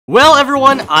Well,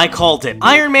 everyone, I called it.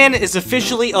 Iron Man is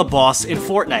officially a boss in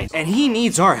Fortnite, and he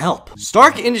needs our help.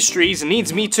 Stark Industries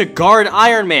needs me to guard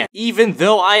Iron Man, even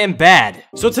though I am bad.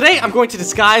 So today, I'm going to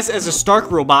disguise as a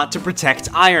Stark robot to protect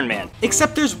Iron Man.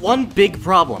 Except there's one big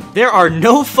problem. There are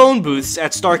no phone booths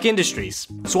at Stark Industries.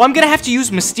 So I'm gonna have to use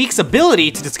Mystique's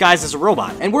ability to disguise as a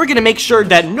robot, and we're gonna make sure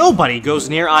that nobody goes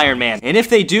near Iron Man. And if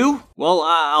they do, well,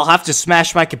 I'll have to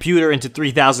smash my computer into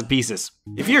 3,000 pieces.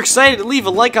 If you're excited, leave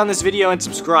a like on this video and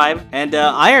subscribe. And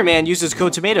Iron Man uses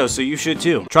code tomato, so you should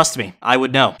too. Trust me, I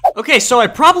would know. Okay, so I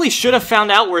probably should have found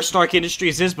out where Stark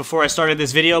Industries is before I started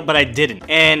this video, but I didn't.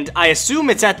 And I assume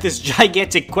it's at this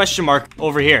gigantic question mark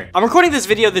over here. I'm recording this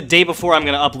video the day before I'm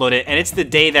gonna upload it, and it's the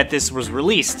day that this was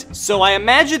released. So I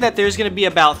imagine that there's gonna be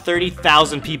about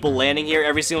 30,000 people landing here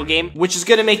every single game, which is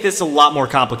gonna make this a lot more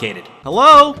complicated.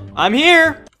 Hello? I'm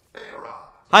here!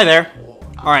 Hi there.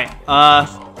 Alright,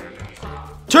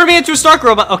 turn me into a Stark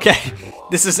robot. Okay.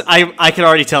 This is, I can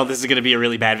already tell this is gonna be a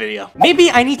really bad video. Maybe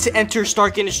I need to enter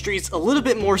Stark Industries a little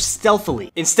bit more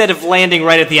stealthily instead of landing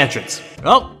right at the entrance.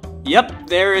 Oh, yep,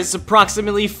 there is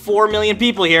approximately 4 million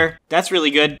people here. That's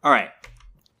really good. Alright.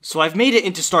 So I've made it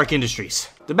into Stark Industries.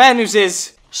 The bad news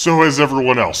is... So has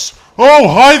everyone else. Oh,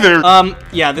 hi there!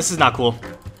 Yeah, this is not cool.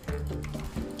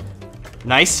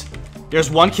 Nice. There's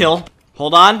one kill.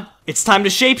 Hold on. It's time to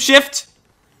shapeshift.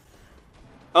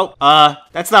 Oh,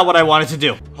 that's not what I wanted to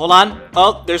do. Hold on.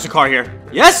 Oh, there's a car here.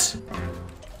 Yes!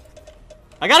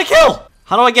 I got a kill!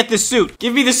 How do I get this suit?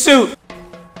 Give me the suit!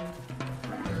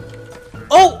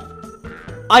 Oh!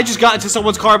 I just got into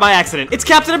someone's car by accident. It's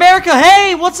Captain America!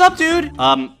 Hey, what's up, dude?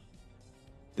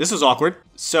 This was awkward.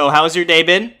 So, how's your day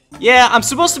been? Yeah, I'm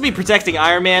supposed to be protecting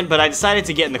Iron Man, but I decided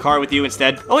to get in the car with you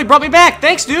instead. Oh, he brought me back!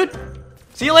 Thanks, dude!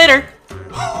 See you later!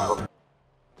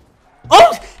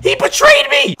 Oh, he betrayed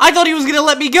me! I thought he was gonna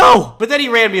let me go, but then he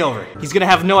ran me over. He's gonna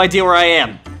have no idea where I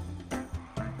am.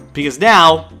 Because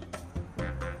now,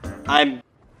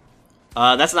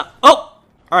 that's not, oh!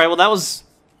 Alright, well that was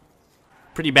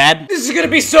pretty bad. This is gonna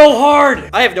be so hard!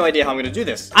 I have no idea how I'm gonna do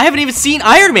this. I haven't even seen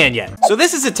Iron Man yet. So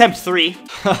this is attempt 3.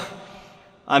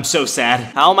 I'm so sad.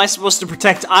 How am I supposed to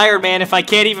protect Iron Man if I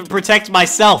can't even protect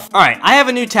myself? Alright, I have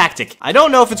a new tactic. I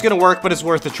don't know if it's gonna work, but it's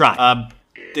worth a try.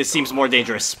 This seems more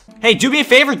dangerous. Hey, do me a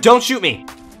favor, don't shoot me.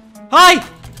 Hi!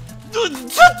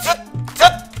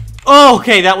 Oh,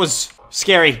 okay, that was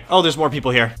scary. Oh, there's more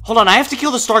people here. Hold on, I have to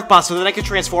kill the Stark bot so that I can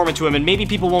transform into him and maybe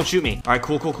people won't shoot me. All right,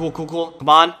 cool. Come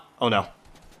on. Oh, no.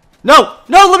 No,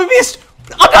 let me be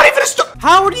I'm not even a Stark.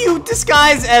 How do you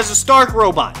disguise as a Stark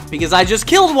robot? Because I just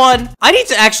killed one. I need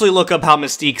to actually look up how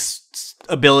Mystique's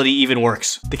ability even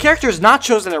works. The character is not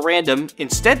chosen at random.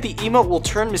 Instead, the emote will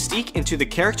turn Mystique into the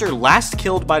character last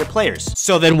killed by the players.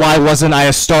 So then why wasn't I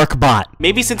a Stark bot?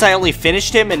 Maybe since I only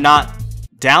finished him and not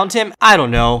downed him? I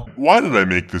don't know. Why did I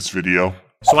make this video?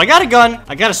 So I got a gun.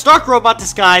 I got a Stark robot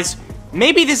disguise.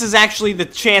 Maybe this is actually the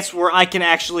chance where I can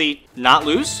actually not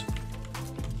lose.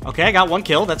 Okay, I got one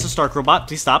kill. That's a Stark robot.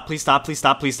 Please stop. Please stop. Please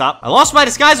stop. Please stop. I lost my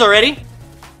disguise already.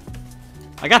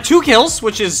 I got 2 kills,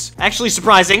 which is actually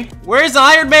surprising. Where's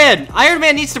Iron Man? Iron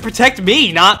Man needs to protect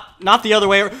me, not the other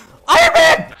way. Iron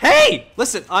Man! Hey!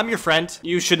 Listen, I'm your friend.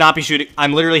 You should not be shooting.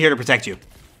 I'm literally here to protect you.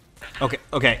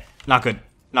 Okay. Not good.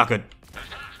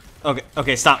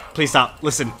 Okay, stop. Please stop.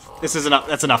 Listen, this is enough.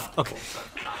 That's enough. Okay.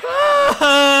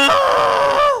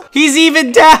 He's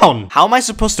even down! How am I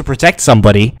supposed to protect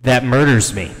somebody that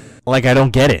murders me? Like, I don't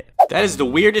get it. That is the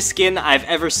weirdest skin I've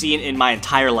ever seen in my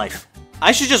entire life.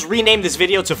 I should just rename this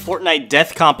video to Fortnite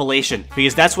Death Compilation,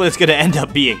 because that's what it's gonna end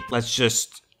up being. Let's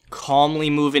just calmly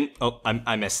move in. Oh,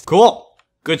 I missed. Cool.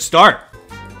 Good start.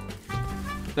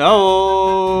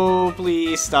 No,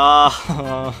 please stop.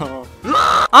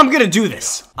 I'm gonna do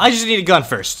this. I just need a gun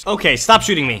first. Okay, stop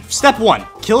shooting me. Step 1,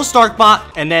 kill a Stark bot,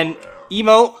 and then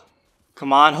emote.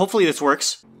 Come on, hopefully this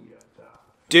works.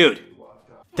 Dude,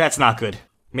 that's not good.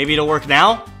 Maybe it'll work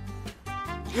now?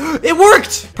 It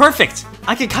worked! Perfect!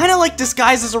 I can kind of like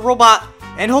disguise as a robot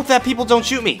and hope that people don't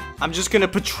shoot me. I'm just gonna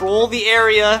patrol the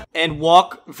area and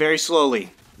walk very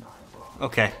slowly.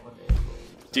 Okay.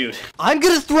 Dude. I'm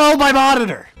gonna throw my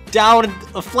monitor down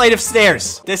a flight of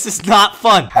stairs. This is not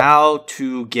fun. How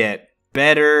to get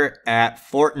better at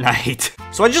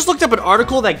Fortnite. So I just looked up an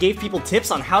article that gave people tips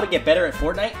on how to get better at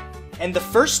Fortnite, and the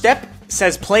first step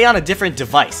says play on a different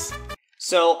device.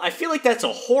 So I feel like that's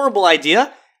a horrible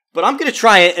idea, but I'm gonna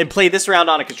try it and play this round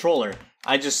on a controller.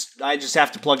 I just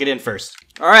have to plug it in first.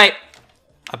 All right,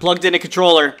 I plugged in a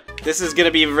controller. This is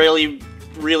gonna be really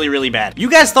bad. You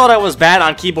guys thought I was bad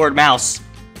on keyboard mouse.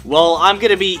 Well, I'm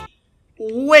gonna be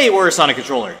way worse on a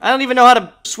controller. I don't even know how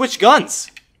to switch guns.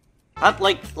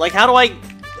 Like how do I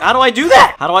How do I do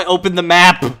that? How do I open the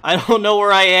map? I don't know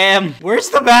where I am. Where's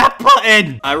the map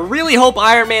button? I really hope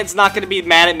Iron Man's not gonna be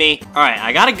mad at me. All right,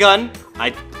 I got a gun.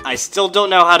 I still don't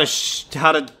know how to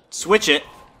switch it.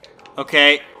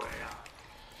 Okay.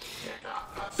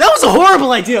 That was a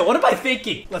horrible idea. What am I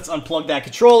thinking? Let's unplug that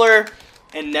controller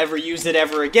and never use it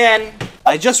ever again.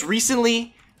 I just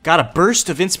recently got a burst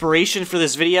of inspiration for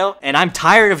this video, and I'm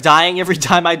tired of dying every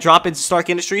time I drop into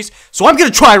Stark Industries, so I'm gonna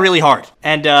try really hard.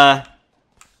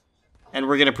 And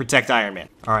we're gonna protect Iron Man.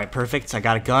 All right, perfect. I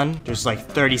got a gun. There's like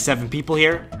 37 people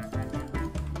here.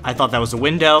 I thought that was a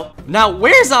window. Now,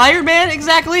 where's Iron Man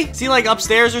exactly? Is he like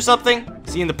upstairs or something?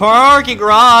 Is he in the parking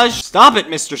garage? Stop it,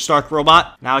 Mr. Stark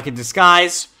Robot. Now I can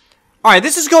disguise. All right,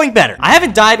 this is going better. I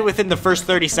haven't died within the first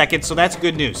 30 seconds, so that's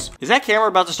good news. Is that camera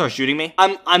about to start shooting me?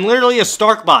 I'm literally a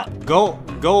Stark bot. Go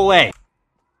away.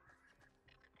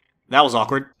 That was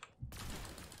awkward.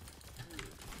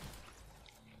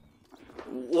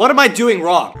 What am I doing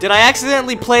wrong? Did I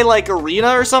accidentally play like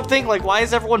Arena or something? Like, why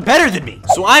is everyone better than me?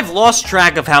 So I've lost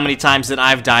track of how many times that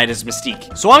I've died as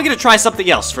Mystique. So I'm gonna try something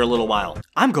else for a little while.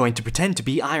 I'm going to pretend to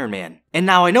be Iron Man. And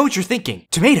now I know what you're thinking.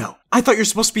 Tomato, I thought you're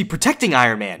supposed to be protecting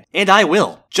Iron Man. And I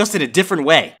will, just in a different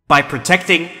way. By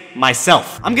protecting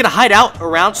myself. I'm gonna hide out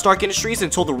around Stark Industries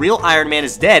until the real Iron Man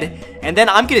is dead. And then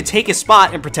I'm gonna take his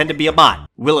spot and pretend to be a bot.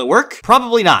 Will it work?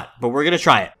 Probably not, but we're gonna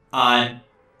try it. I'm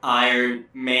Iron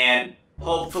Man.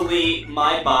 Hopefully,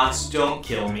 my bots don't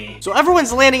kill me. So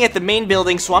everyone's landing at the main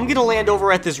building, so I'm gonna land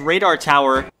over at this radar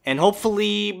tower, and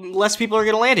hopefully less people are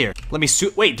gonna land here. Let me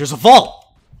wait, there's a vault!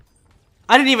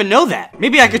 I didn't even know that.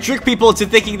 Maybe I could trick people into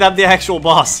thinking that I'm the actual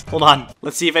boss. Hold on,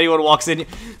 let's see if anyone walks in.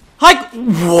 Hi,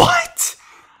 what?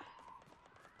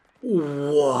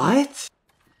 What?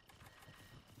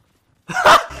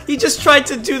 He just tried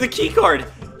to do the key card.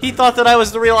 He thought that I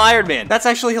was the real Iron Man. That's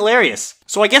actually hilarious.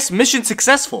 So I guess mission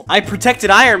successful. I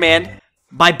protected Iron Man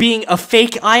by being a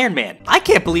fake Iron Man. I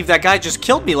can't believe that guy just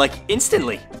killed me like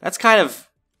instantly. That's kind of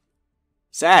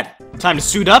sad. Time to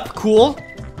suit up, cool.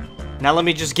 Now let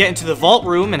me just get into the vault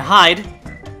room and hide.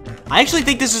 I actually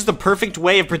think this is the perfect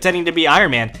way of pretending to be Iron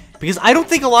Man because I don't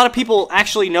think a lot of people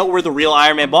actually know where the real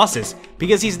Iron Man boss is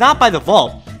because he's not by the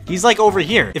vault. He's like over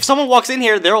here. If someone walks in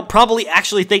here, they'll probably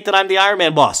actually think that I'm the Iron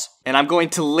Man boss. And I'm going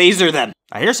to laser them.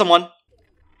 I hear someone.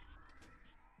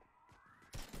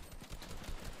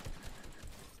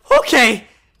 Okay.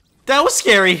 That was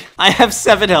scary. I have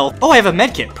 7 health. Oh, I have a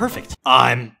medkit. Perfect.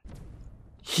 I'm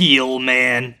Heal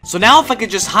Man. So now if I could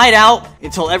just hide out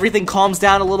until everything calms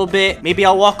down a little bit. Maybe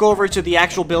I'll walk over to the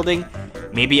actual building.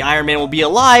 Maybe Iron Man will be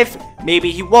alive.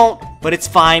 Maybe he won't. But it's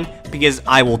fine because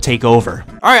I will take over.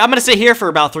 All right, I'm going to sit here for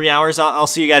about 3 hours. I'll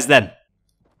see you guys then.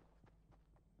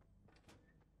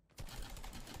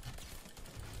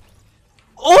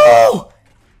 Oh!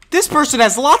 This person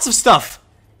has lots of stuff.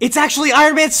 It's actually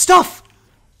Iron Man's stuff.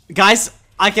 Guys,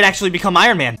 I can actually become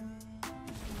Iron Man.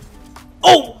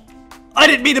 Oh! I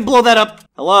didn't mean to blow that up.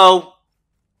 Hello?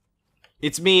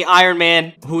 It's me, Iron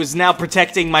Man, who is now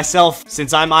protecting myself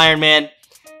since I'm Iron Man.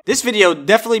 This video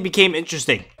definitely became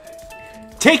interesting.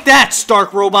 Take that,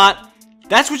 Stark Robot.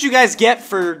 That's what you guys get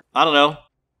for, I don't know.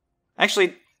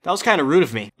 Actually, that was kind of rude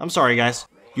of me. I'm sorry, guys.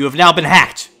 You have now been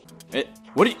hacked.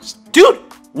 What are you... Dude,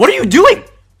 what are you doing?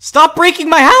 Stop breaking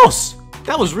my house.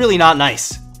 That was really not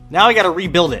nice. Now I gotta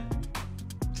rebuild it.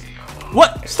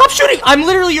 What? Stop shooting. I'm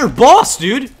literally your boss,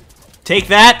 dude. Take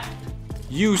that,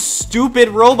 you stupid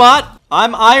robot.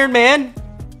 I'm Iron Man,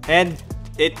 and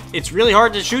it's really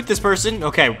hard to shoot this person.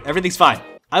 Okay, everything's fine.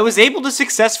 I was able to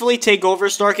successfully take over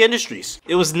Stark Industries.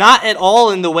 It was not at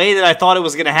all in the way that I thought it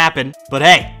was gonna happen, but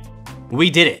hey, we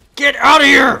did it. Get out of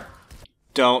here!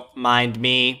 Don't mind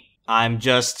me. I'm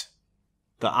just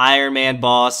the Iron Man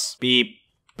boss. Beep,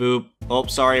 boop. Oh,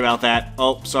 sorry about that.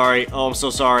 Oh, sorry. Oh, I'm so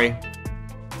sorry.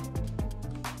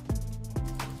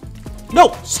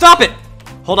 No, stop it!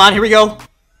 Hold on, here we go.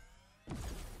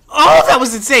 Oh, that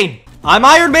was insane. I'm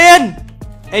Iron Man,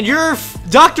 and you're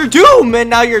Dr. Doom, and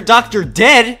now you're Dr.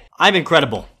 Dead. I'm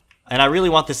incredible, and I really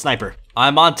want this sniper.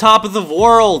 I'm on top of the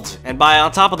world, and by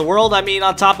on top of the world, I mean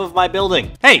on top of my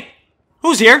building. Hey,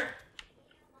 who's here?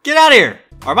 Get out of here.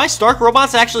 Are my Stark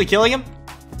robots actually killing him?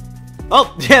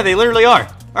 Oh, yeah, they literally are.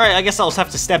 All right, I guess I'll just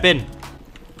have to step in.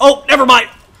 Oh, never mind.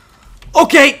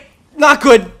 Okay, not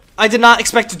good. I did not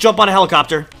expect to jump on a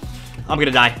helicopter. I'm gonna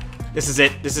die. This is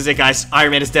it. This is it, guys.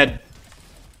 Iron Man is dead.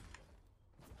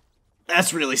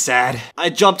 That's really sad. I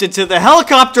jumped into the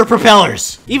helicopter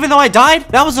propellers. Even though I died,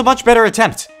 that was a much better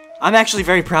attempt. I'm actually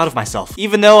very proud of myself.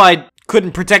 Even though I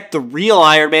couldn't protect the real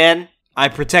Iron Man, I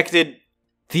protected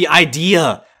the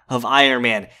idea of Iron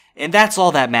Man. And that's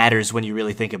all that matters when you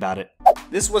really think about it.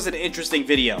 This was an interesting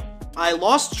video. I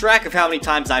lost track of how many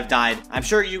times I've died. I'm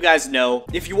sure you guys know.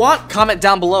 If you want, comment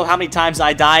down below how many times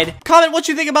I died. Comment what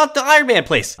you think about the Iron Man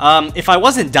place. If I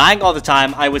wasn't dying all the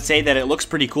time, I would say that it looks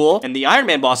pretty cool, and the Iron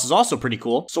Man boss is also pretty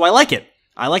cool, so I like it.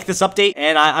 I like this update,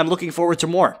 and I'm looking forward to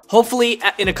more. Hopefully,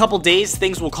 in a couple days,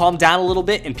 things will calm down a little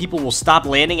bit, and people will stop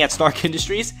landing at Stark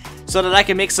Industries, so that I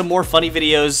can make some more funny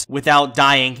videos without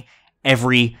dying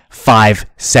every 5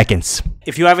 seconds.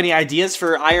 If you have any ideas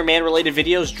for Iron Man related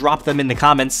videos, drop them in the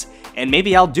comments, and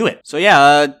maybe I'll do it. So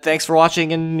yeah, thanks for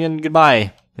watching, and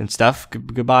goodbye, and stuff.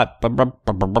 Goodbye.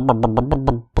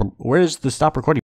 Where's the stop recording?